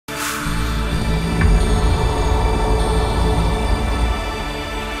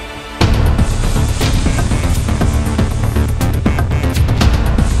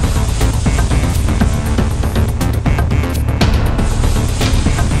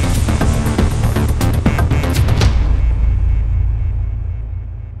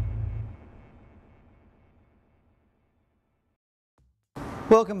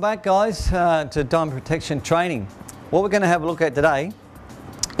Welcome back, guys, to diamond protection training. What we're going to have a look at today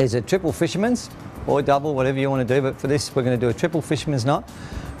is a triple fisherman's or double, whatever you want to do, but for this we're going to do a triple fisherman's knot,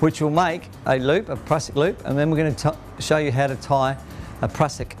 which will make a loop, a Prussic loop, and then we're going to show you how to tie a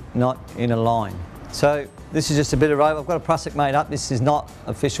Prussic knot in a line. So this is just a bit of rope. I've got a Prussic made up. This is not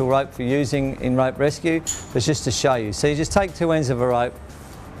official rope for using in rope rescue, but it's just to show you. So you just take two ends of a rope,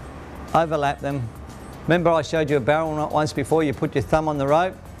 overlap them. Remember I showed you a barrel knot once before. You put your thumb on the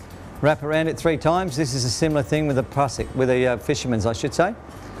rope, wrap around it 3 times. This is a similar thing with a Prussic, with a fisherman's, I should say.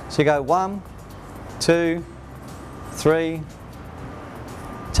 So you go 1, 2, 3.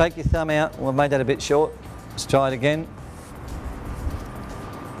 Take your thumb out. Well, I've made that a bit short. Let's try it again.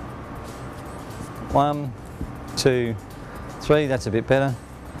 1, 2, 3. That's a bit better.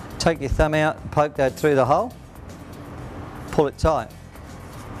 Take your thumb out, poke that through the hole, pull it tight.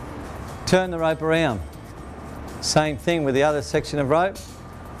 Turn the rope around. Same thing with the other section of rope.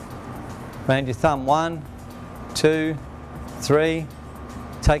 Round your thumb, 1, 2, 3.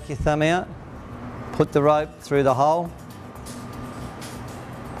 Take your thumb out, put the rope through the hole,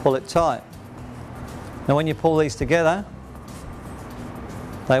 pull it tight. Now when you pull these together,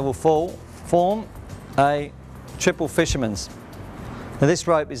 they will form a triple fisherman's. Now this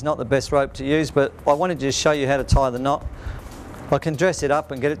rope is not the best rope to use, but I wanted to just show you how to tie the knot. I can dress it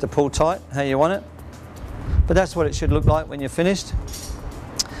up and get it to pull tight how you want it, but that's what it should look like when you're finished.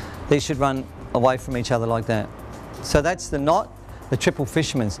 These should run away from each other like that. So that's the knot, the triple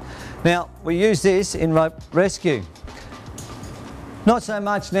fisherman's. Now we use this in rope rescue. Not so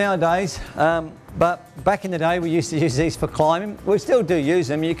much nowadays, but back in the day we used to use these for climbing. We still do use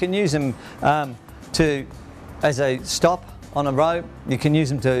them. You can use them as a stop on a rope. You can use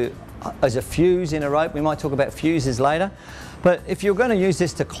them as a fuse in a rope. We might talk about fuses later. But if you're going to use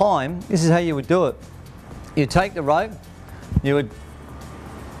this to climb, this is how you would do it. You take the rope, you would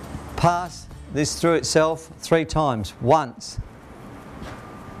pass this through itself 3 times. Once,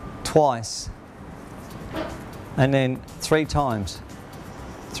 twice, and then 3 times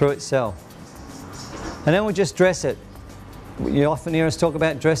through itself. And then we'll just dress it. You often hear us talk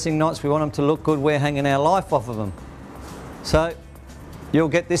about dressing knots. We want them to look good. We're hanging our life off of them. So you'll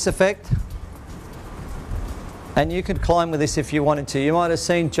get this effect. And you could climb with this if you wanted to. You might have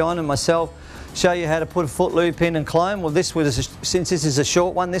seen John and myself show you how to put a foot loop in and climb. Well, this would, since this is a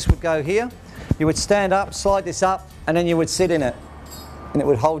short one, this would go here. You would stand up, slide this up, and then you would sit in it. And it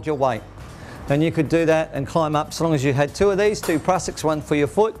would hold your weight. And you could do that and climb up. So long as you had 2 of these, 2 Prussics, 1 for your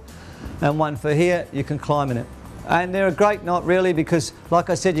foot and 1 for here, you can climb in it. And they're a great knot really, because like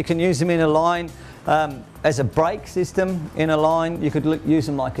I said, you can use them in a line as a brake system in a line. You could use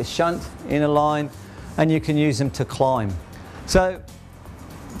them like a shunt in a line, and you can use them to climb. So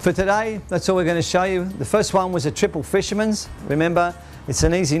for today, that's all we're going to show you. The first one was a triple fisherman's. Remember, it's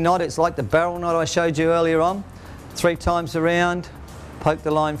an easy knot. It's like the barrel knot I showed you earlier on. 3 times around, poke the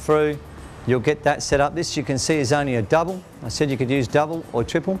line through. You'll get that set up. This you can see is only a double. I said you could use double or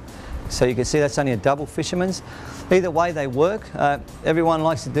triple. So you can see that's only a double fisherman's. Either way they work. Everyone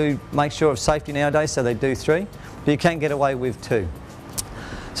likes to make sure of safety nowadays, so they do 3. But you can get away with 2.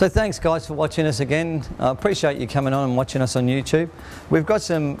 So thanks guys for watching us again. I appreciate you coming on and watching us on YouTube. We've got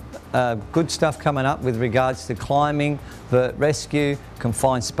some good stuff coming up with regards to climbing, vert rescue,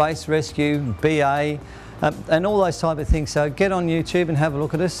 confined space rescue, BA, and all those type of things. So get on YouTube and have a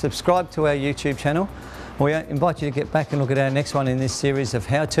look at us. Subscribe to our YouTube channel. We invite you to get back and look at our next one in this series of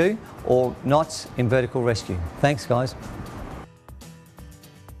how-to or knots in vertical rescue. Thanks guys.